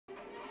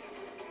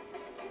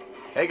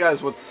Hey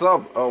guys, what's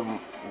up?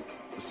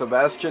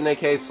 Sebastian,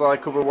 aka Sly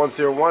Cooper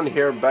 101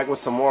 here, back with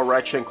some more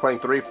Ratchet and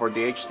Clank 3 for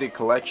the HD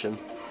collection.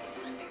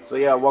 So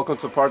yeah, welcome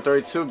to part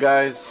 32,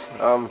 guys.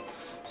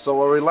 So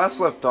where we last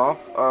left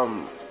off,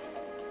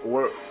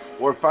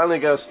 we're finally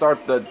gonna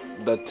start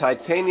the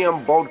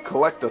titanium bolt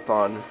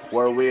collectathon,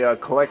 where we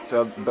collect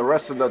the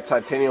rest of the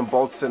titanium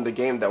bolts in the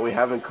game that we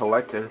haven't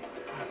collected.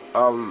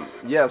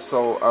 Yeah,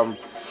 so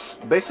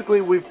basically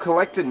we've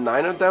collected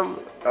 9 of them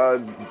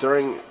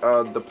during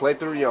the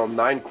playthrough,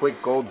 9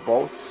 quick gold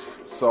bolts.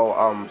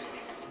 So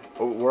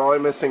we're only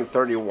missing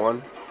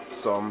 31.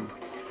 So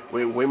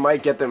we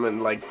might get them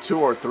in like 2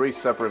 or 3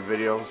 separate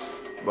videos.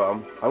 But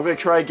I'm gonna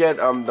try to get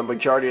the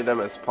majority of them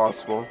as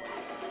possible.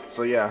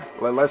 So yeah,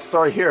 let's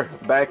start here,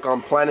 back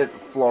on planet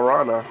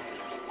Florana.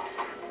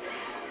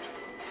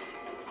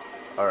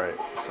 Alright,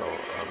 so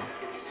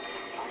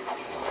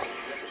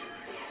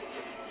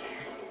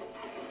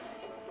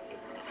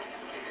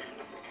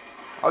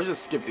I'll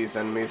just skip these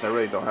enemies. I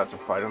really don't have to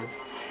fight them.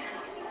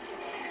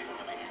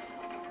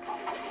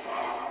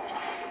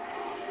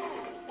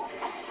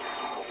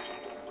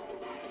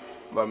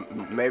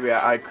 But maybe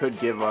I could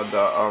give I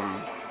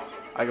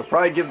could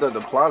probably give the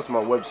plasma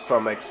whip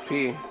some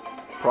XP.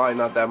 Probably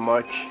not that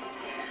much.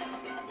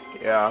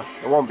 Yeah,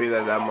 it won't be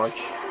that much.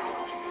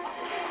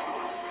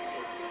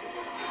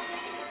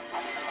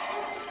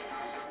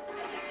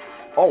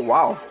 Oh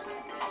wow.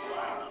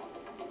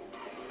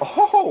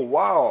 Oh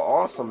wow,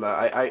 awesome!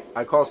 I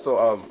can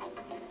also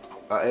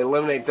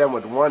eliminate them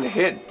with one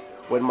hit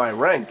with my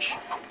wrench.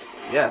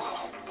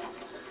 Yes.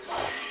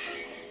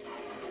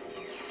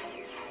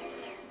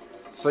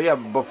 So yeah,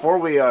 before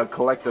we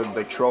collected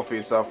the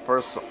trophies,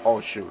 first.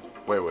 Oh shoot!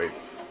 Wait.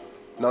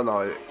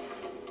 No.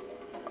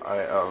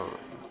 I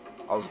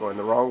was going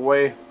the wrong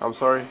way. I'm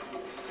sorry.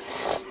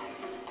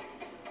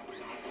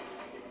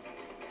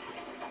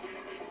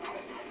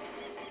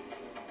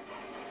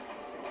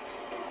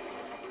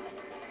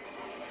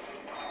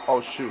 Oh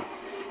shoot.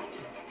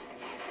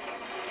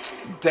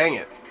 Dang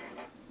it.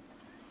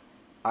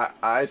 I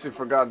actually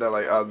forgot that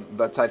like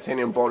the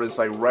titanium bolt is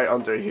like right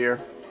under here.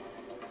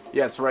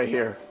 Yeah, it's right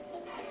here.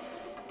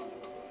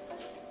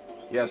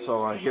 Yeah,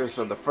 so here's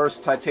the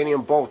first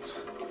titanium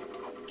bolt.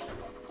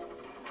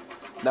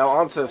 Now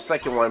on to the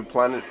second one,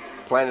 planet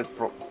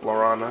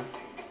Florana.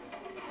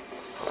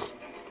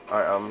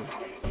 Alright,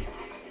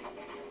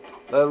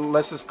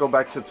 let's just go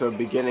back to the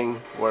beginning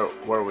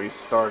where we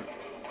start.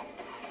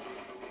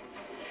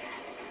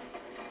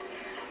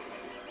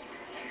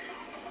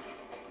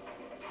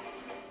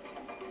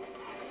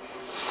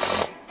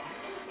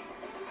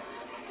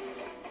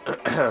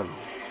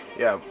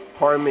 Yeah,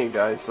 pardon me,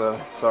 guys.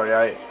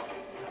 Sorry,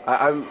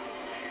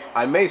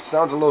 I may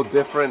sound a little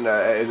different.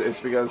 It's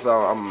because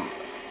I'm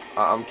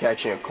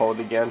catching a cold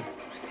again,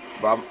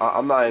 but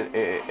I'm not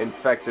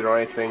infected or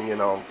anything,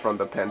 from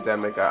the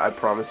pandemic. I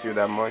promise you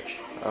that much.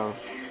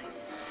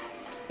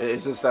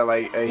 It's just that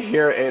like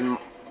here in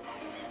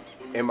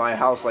my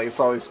house, like it's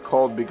always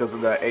cold because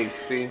of the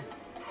AC,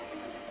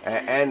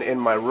 and in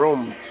my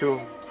room too.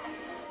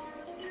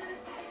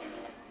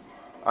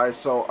 Alright,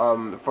 so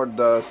for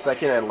the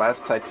second and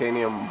last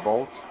titanium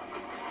bolt,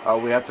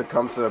 we had to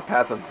come to the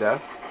path of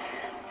death.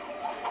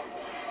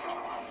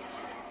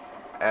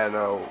 And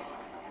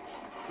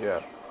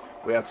yeah,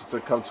 we had to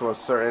come to a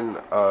certain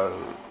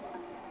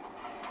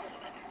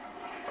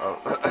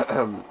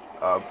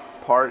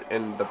part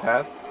in the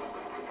path,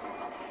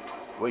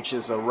 which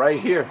is right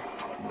here,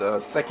 the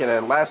second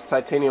and last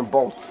titanium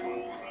bolt.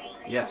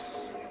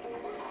 Yes.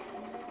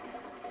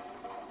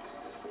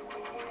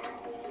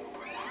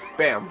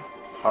 Bam.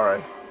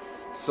 Alright,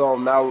 so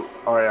now,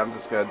 alright, I'm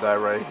just gonna die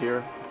right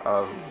here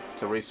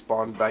to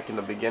respawn back in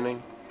the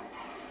beginning,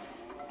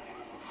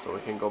 so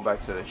we can go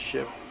back to the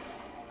ship.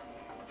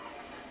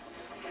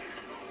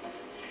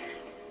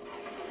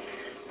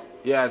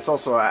 Yeah, it's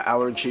also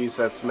allergies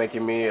that's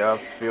making me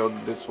feel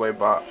this way,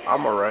 but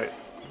I'm alright.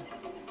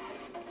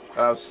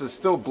 So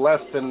still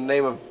blessed in the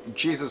name of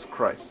Jesus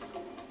Christ.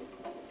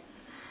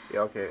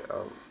 Yeah, okay,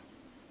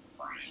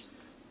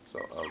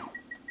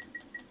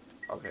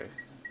 okay.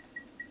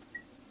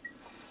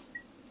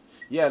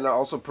 Yeah, and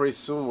also pretty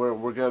soon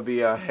we're gonna be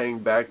heading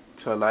back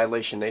to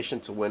Annihilation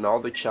Nation to win all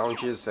the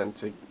challenges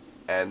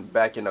and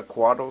back in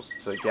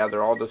Aquados to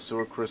gather all the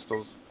sewer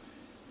crystals.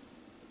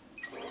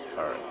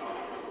 Alright.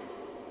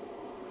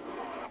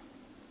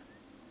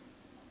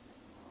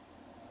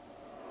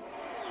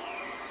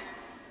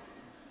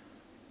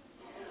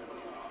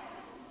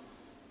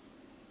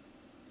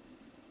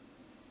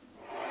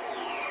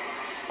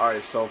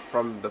 Alright, so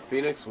from the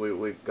Phoenix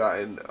we've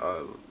gotten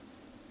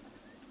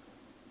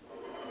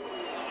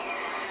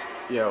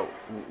yeah,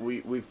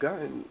 we've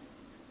gotten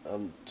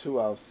 2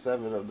 out of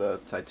 7 of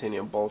the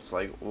titanium bolts,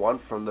 like one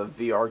from the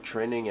VR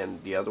training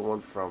and the other one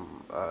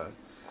from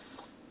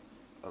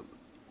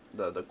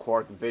the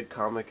Quark vid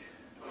comic.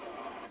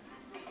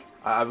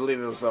 I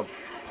believe it was a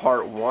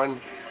part 1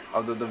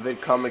 of the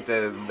vid comic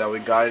that we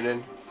got it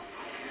in.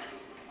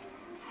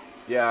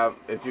 Yeah,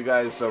 if you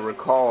guys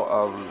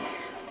recall,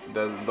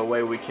 the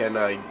way we can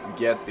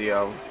get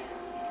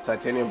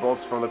titanium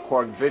bolts from the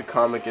Quark vid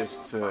comic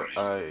is to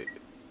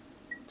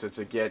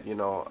get, you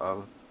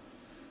know,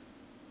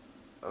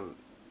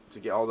 to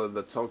get all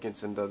the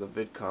tokens in the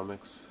vid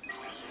comics.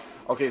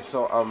 Okay,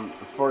 so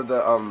for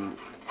the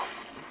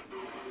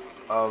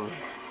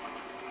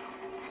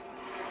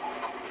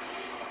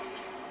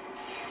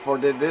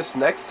this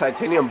next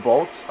titanium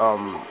bolts,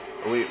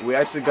 we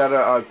actually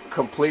gotta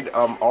complete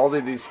all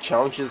of these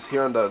challenges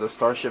here on the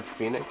Starship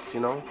Phoenix,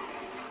 you know,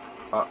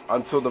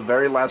 until the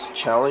very last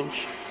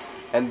challenge,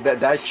 and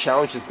that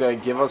challenge is gonna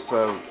give us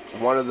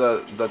one of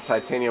the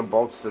titanium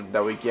bolts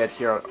that we get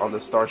here on the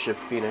Starship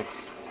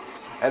Phoenix,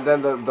 and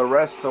then the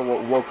rest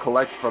we'll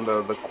collect from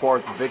the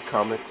Quark vid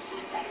comics.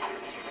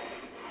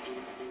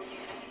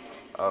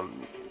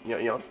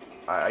 You know,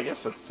 I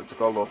guess to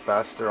go a little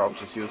faster, I'll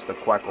just use the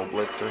Quackle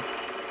Blitzer.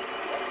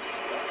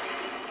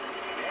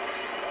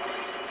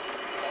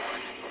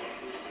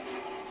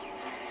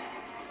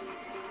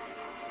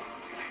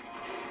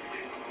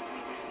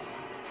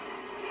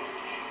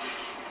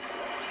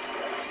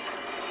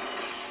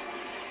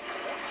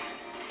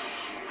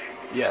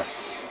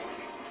 Yes.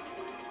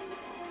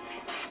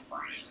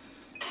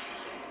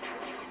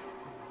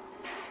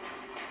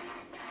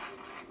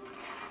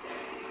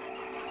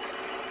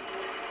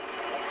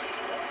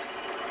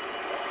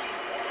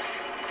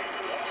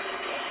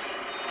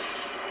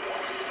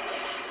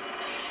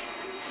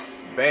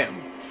 Bam.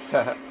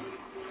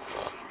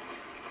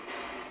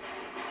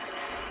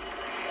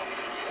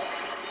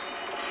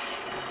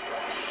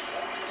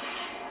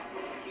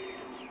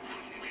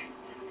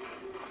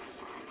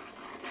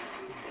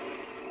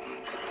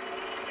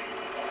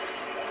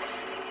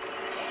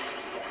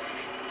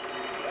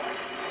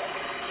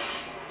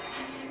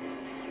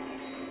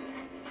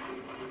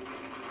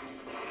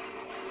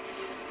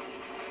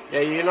 Yeah,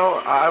 you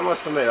know, I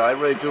must admit, I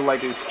really do like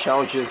these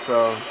challenges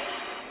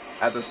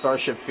at the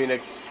Starship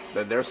Phoenix.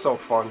 That they're so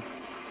fun.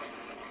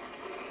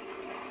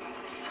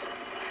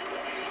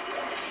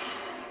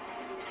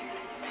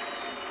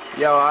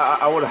 Yeah,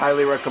 I would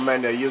highly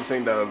recommend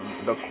using the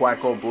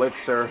Quackle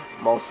Blitzer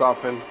most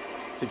often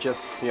to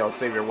just, you know,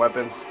 save your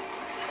weapons.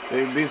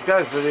 These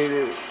guys,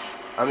 I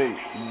mean,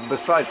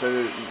 besides,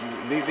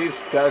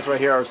 these guys right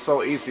here are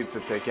so easy to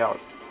take out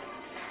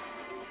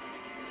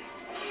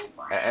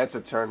and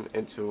to turn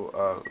into,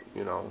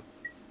 you know,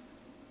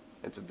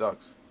 into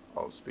ducks.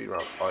 Oh, speed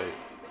round.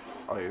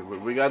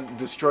 We got to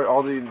destroy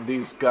all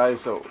these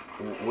guys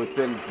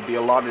within the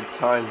allotted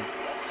time.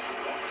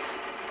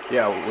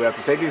 Yeah, we have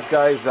to take these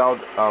guys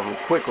out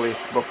quickly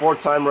before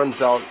time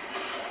runs out.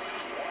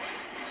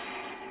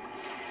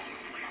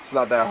 It's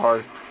not that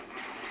hard,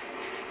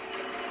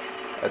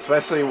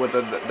 especially with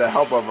the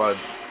help of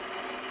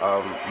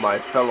my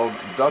fellow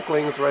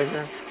ducklings right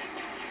here,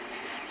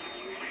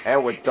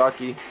 and with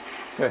Ducky.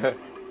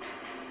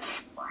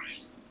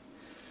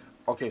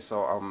 Okay,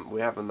 so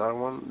we have another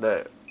one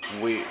that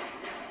we.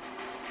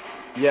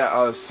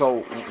 Yeah,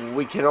 so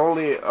we can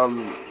only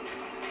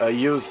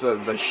use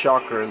the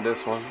shocker in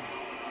this one,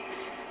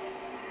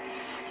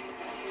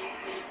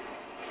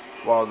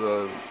 while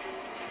the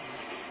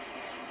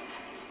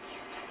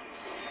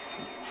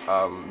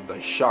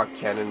shock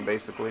cannon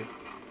basically.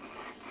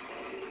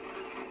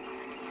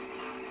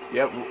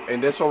 Yep, in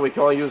this one we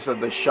can only use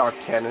the shock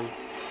cannon.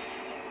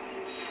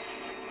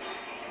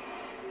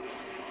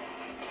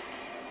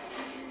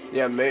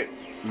 Yeah,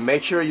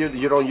 make sure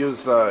you don't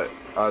use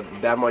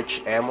that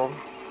much ammo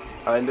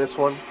in this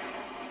one,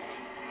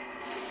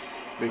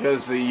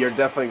 because you're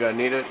definitely gonna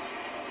need it.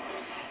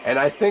 And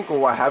I think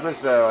what happens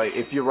is that, like,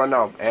 if you run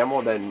out of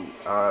ammo, then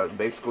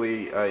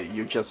basically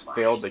you just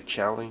failed the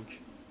challenge.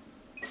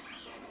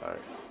 Alright.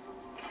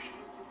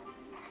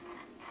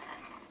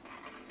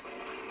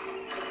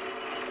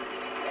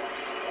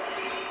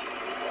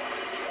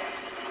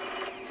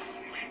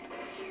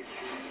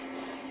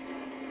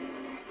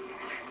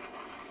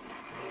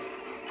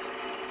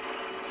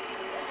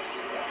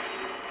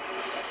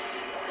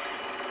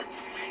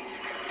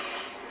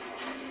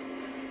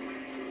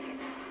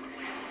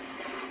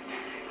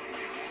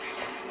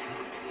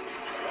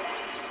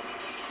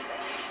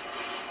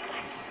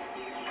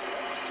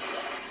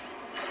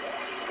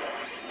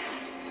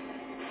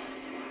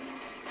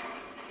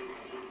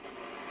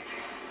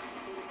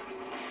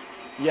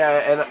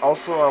 Yeah, and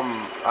also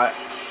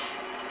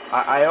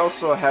I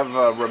also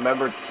have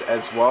remembered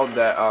as well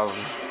that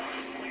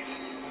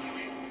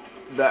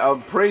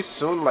pretty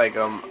soon, like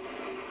I'm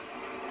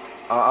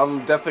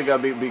definitely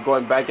gonna be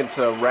going back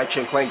into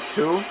Ratchet and Clank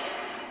 2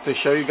 to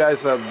show you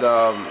guys the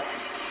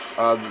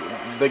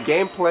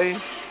gameplay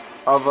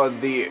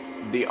of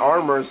the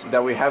armors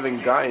that we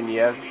haven't gotten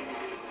yet.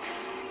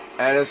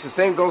 And it's the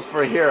same goes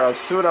for here.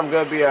 Soon I'm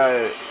gonna be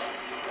you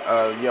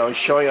know,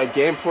 showing a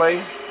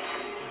gameplay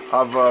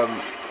of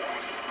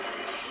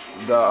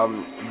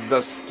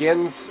the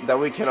skins that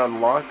we can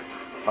unlock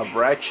of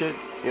Ratchet,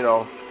 you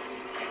know,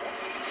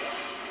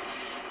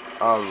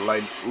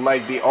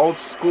 like the old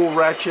school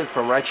Ratchet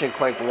from Ratchet and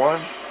Clank 1,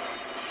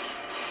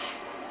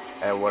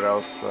 and what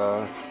else?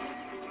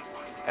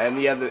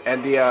 And yeah, the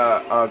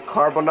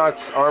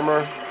Carbonauts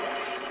armor,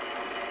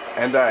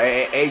 And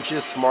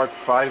Aegis Mark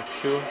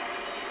 5 too.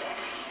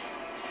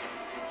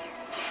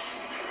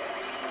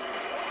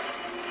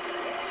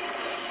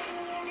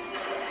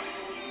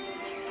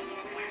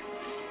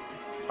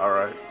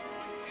 Alright.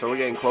 So we're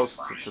getting close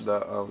to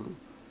the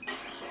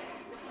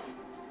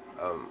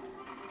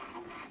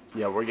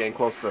yeah, we're getting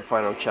close to the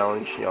final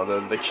challenge. You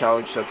know, the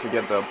challenge to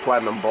get the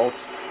platinum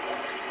bolts.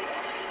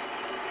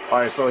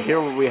 Alright, so here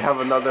we have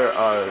another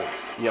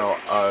you know,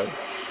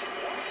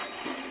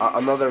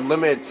 another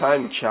limited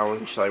time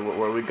challenge, like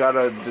where we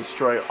gotta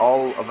destroy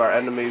all of our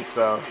enemies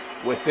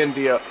within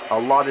the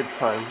allotted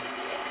time.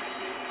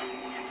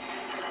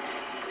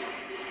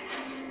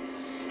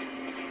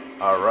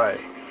 Alright.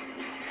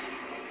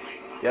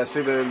 Yeah,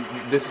 see,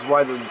 this is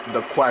why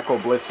the Quacko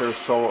Blitzer is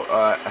so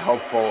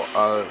helpful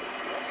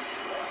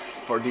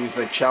for these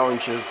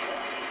challenges.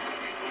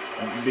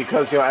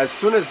 Because, you know, as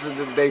soon as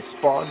they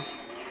spawn,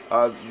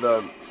 uh,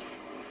 the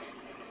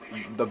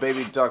the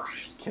baby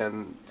ducks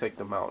can take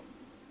them out.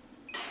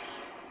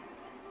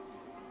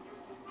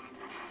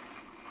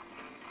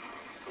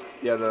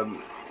 Yeah,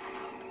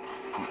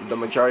 the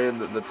majority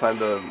of the time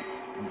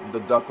the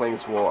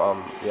ducklings will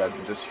yeah,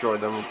 destroy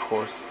them, of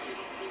course.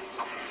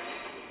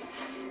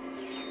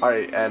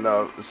 Alright, and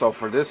so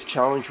for this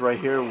challenge right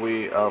here,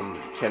 we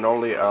can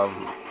only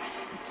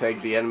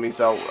take the enemies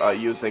out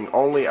using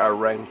only our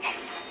wrench.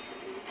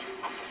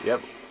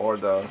 Yep, or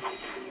the...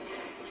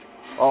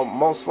 Oh,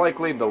 most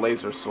likely the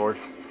laser sword.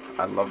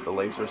 I love the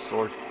laser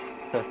sword.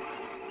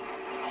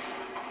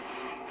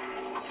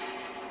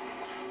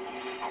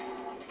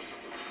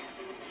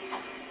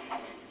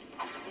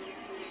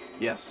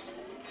 Yes.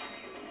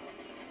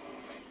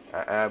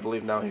 I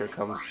believe now here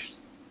comes...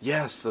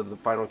 Yes, the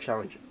final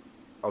challenge.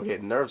 Okay,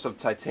 Nerves of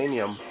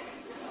Titanium.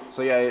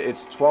 So yeah,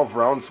 it's 12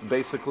 rounds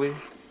basically.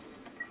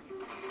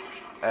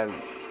 And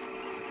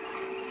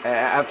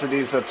after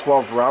these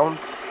 12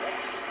 rounds,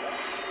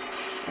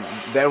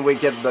 then we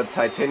get the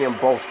titanium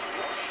bolt.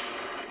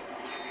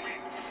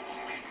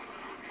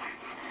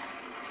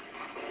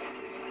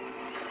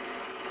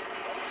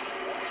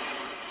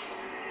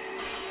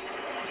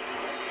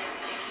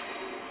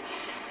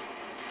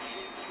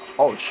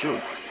 Oh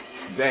shoot.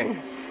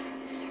 Dang.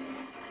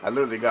 I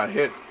literally got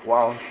hit.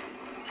 Wow.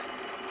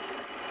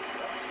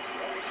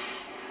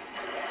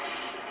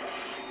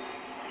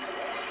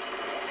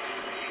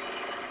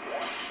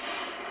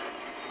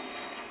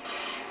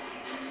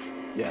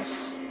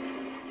 Yes.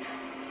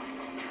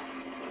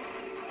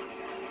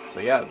 So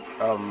yeah,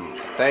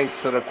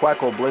 thanks to the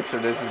Quacko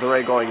Blitzer, this is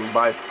already going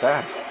by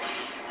fast.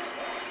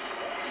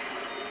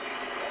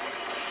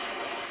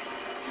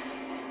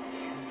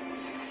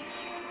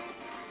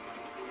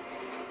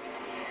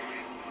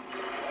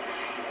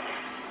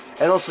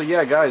 And also,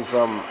 yeah, guys,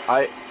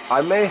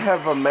 I may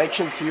have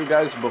mentioned to you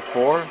guys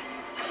before.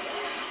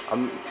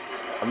 I'm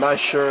not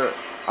sure.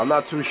 I'm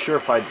not too sure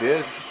if I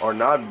did or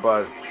not,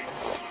 but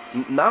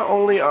not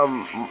only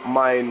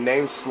my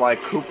name Sly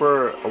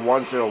Cooper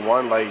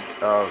 101, like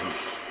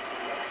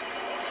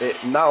it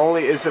not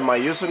only is it my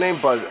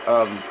username, but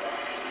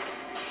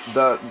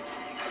the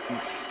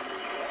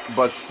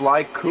but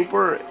Sly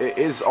Cooper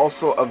is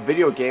also a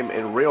video game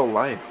in real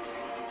life.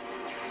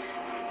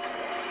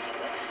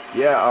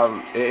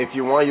 Yeah, if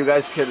you want, you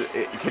guys could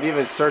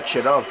even search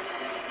it up.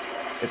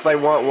 It's like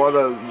one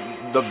of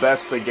the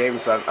best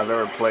games I've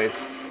ever played.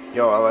 You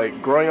know,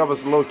 like growing up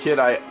as a little kid,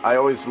 I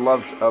always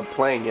loved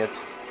playing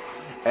it,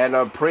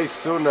 and pretty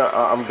soon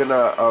I'm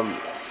gonna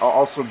I'll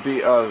also be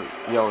you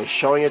know,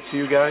 showing it to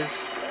you guys.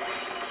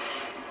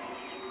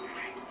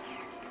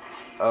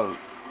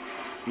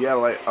 Yeah,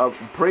 like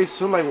pretty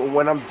soon, like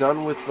when I'm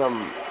done with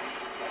um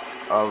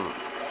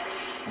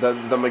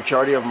the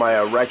majority of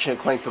my Ratchet and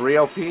Clank 3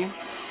 LP.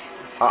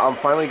 I'm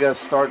finally gonna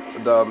start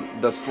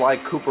the Sly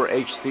Cooper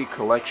HD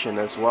collection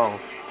as well.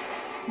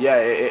 Yeah,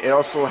 it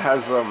also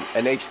has an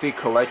HD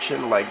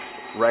collection like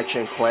Ratchet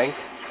and Clank,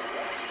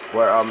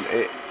 where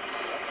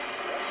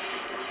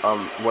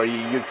where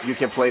you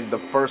can play the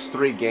first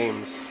 3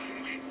 games.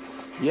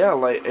 Yeah,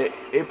 like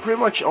it pretty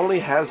much only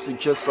has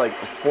just like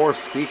 4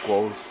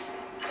 sequels.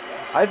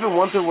 I even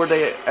wonder were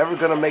they ever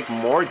gonna make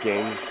more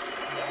games,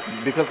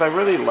 because I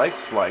really like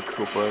Sly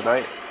Cooper,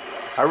 and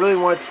I really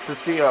wanted to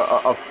see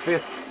a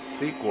 5th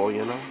sequel,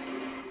 you know?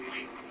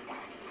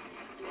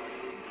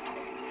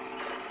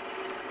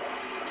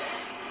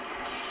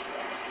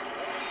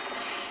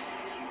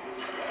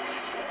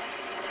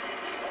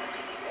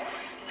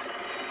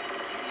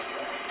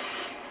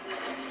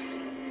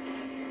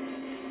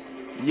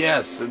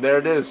 Yes, there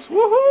it is.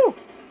 Woohoo!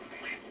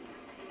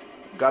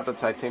 Got the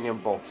titanium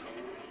bolt.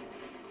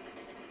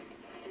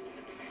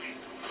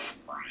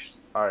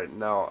 Alright,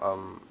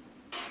 now,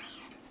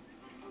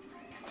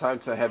 time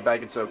to head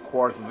back into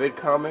Quark Vid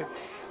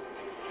Comics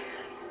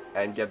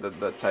and get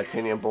the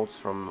titanium bolts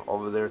from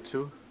over there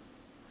too.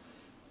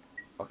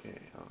 Okay,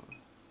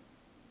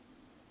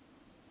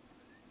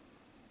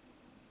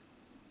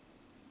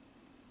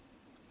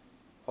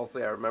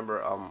 hopefully I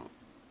remember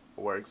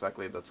where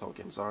exactly the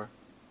tokens are.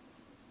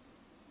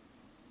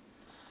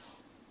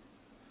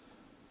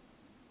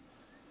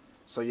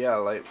 So yeah,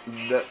 like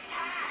that.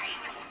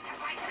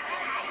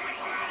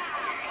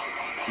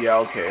 Yeah,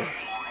 okay.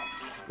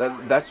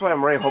 That's why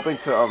I'm really hoping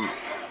to um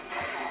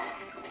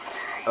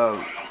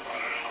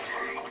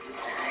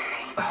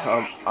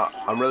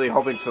I'm really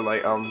hoping to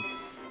like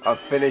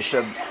finish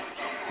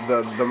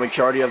the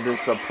majority of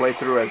this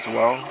playthrough as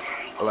well.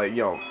 Like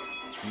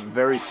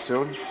very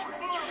soon.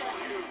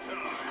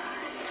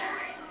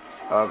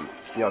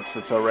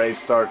 To already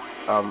start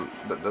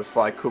the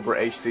Sly Cooper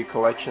HD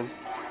collection.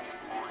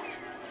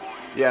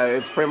 Yeah,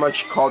 it's pretty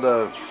much called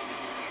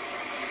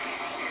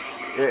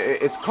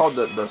it's called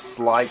the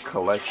Sly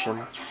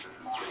collection.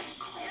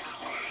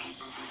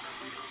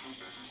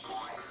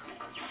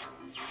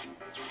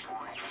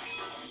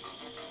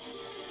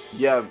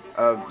 Yeah,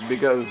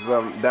 because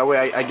that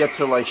way I get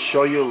to like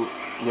show you,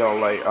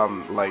 like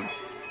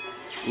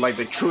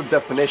the true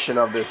definition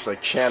of this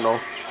channel,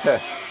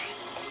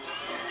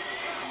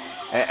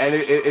 and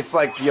it's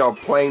like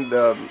playing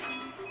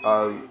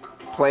uh,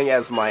 playing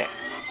as my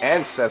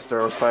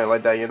ancestor or something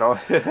like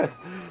that,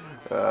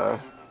 uh,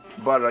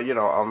 but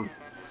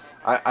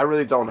I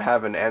really don't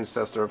have an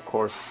ancestor, of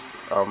course,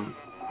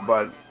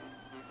 but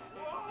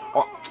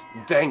oh,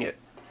 dang it!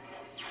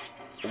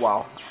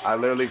 Wow, I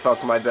literally fell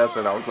to my death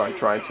and I was not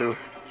trying to.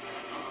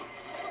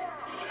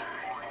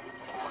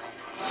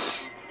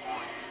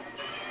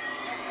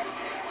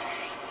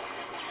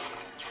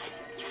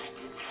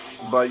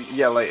 But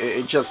yeah, like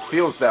it just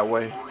feels that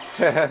way.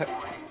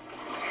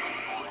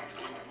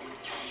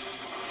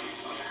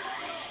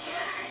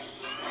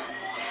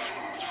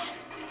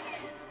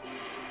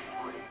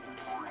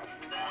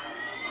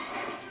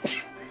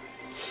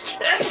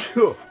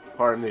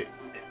 Pardon me.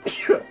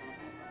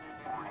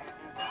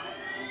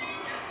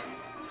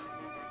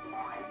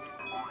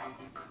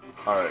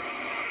 Alright.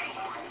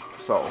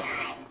 So,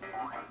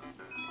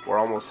 we're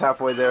almost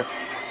halfway there.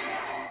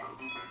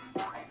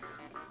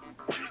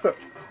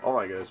 Oh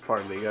my goodness,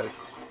 pardon me, guys.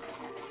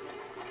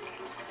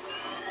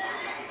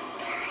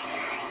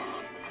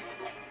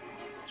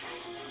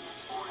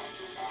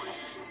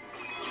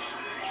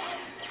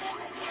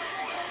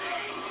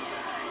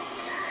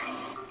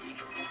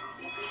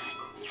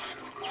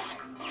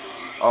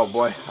 Oh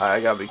boy,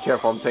 I gotta be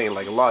careful. I'm taking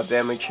like a lot of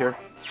damage here.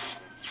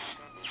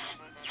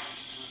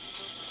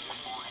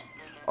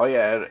 Oh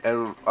yeah,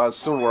 and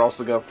soon we're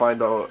also gonna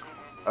find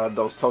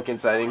those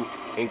tokens that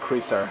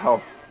increase our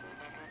health.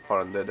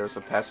 Hold on, there's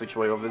a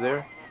passageway over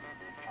there.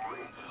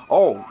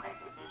 Oh,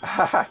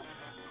 I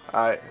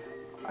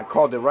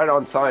called it right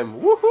on time.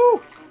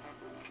 Woohoo!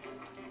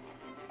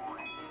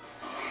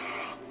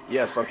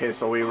 Yes, okay,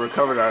 so we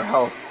recovered our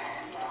health.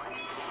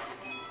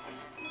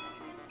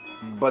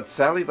 But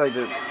sadly, like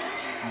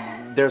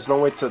there's no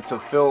way to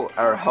fill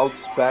our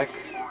health back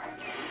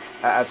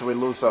after we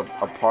lose some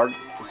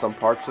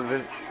parts of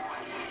it.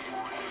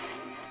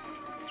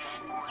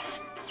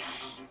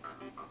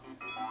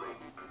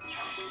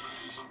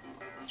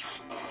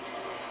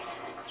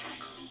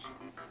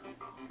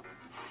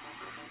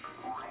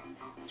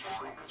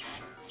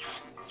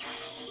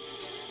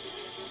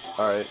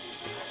 Alright.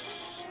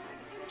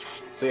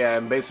 So yeah,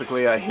 and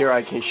basically here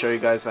I can show you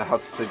guys how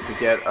to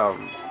get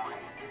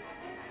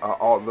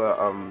all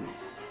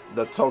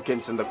the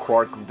tokens in the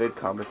Quark vid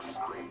comics.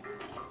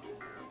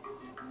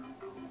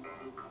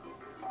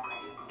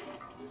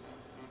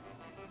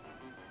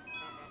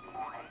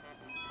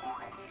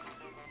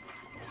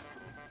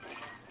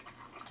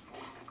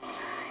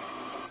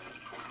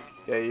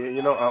 Yeah,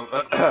 you know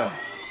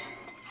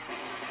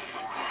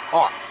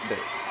oh,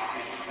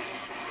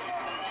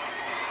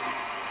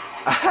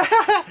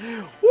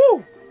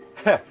 woo!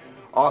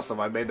 Awesome,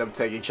 I made them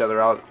take each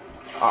other out.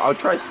 I'll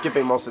try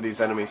skipping most of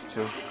these enemies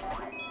too.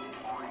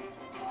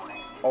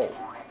 Oh.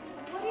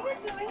 What are you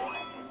doing?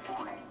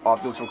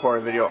 Off this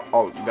recording video.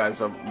 Oh,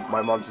 guys,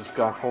 my mom just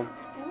got home.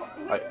 What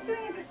are you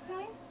doing at this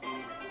time?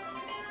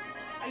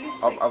 Are you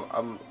sick?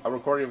 I'm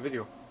recording a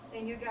video.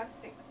 And you got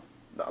sick?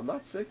 No, I'm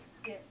not sick.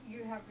 Yeah,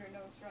 you have your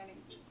nose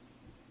running.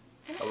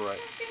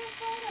 Alright.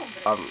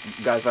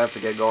 Guys, I have to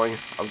get going.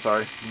 I'm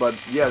sorry. But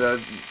yeah,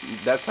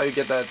 that's how you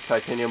get that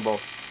titanium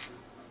bolt.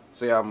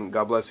 So yeah,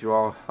 God bless you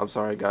all. I'm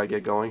sorry, I gotta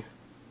get going.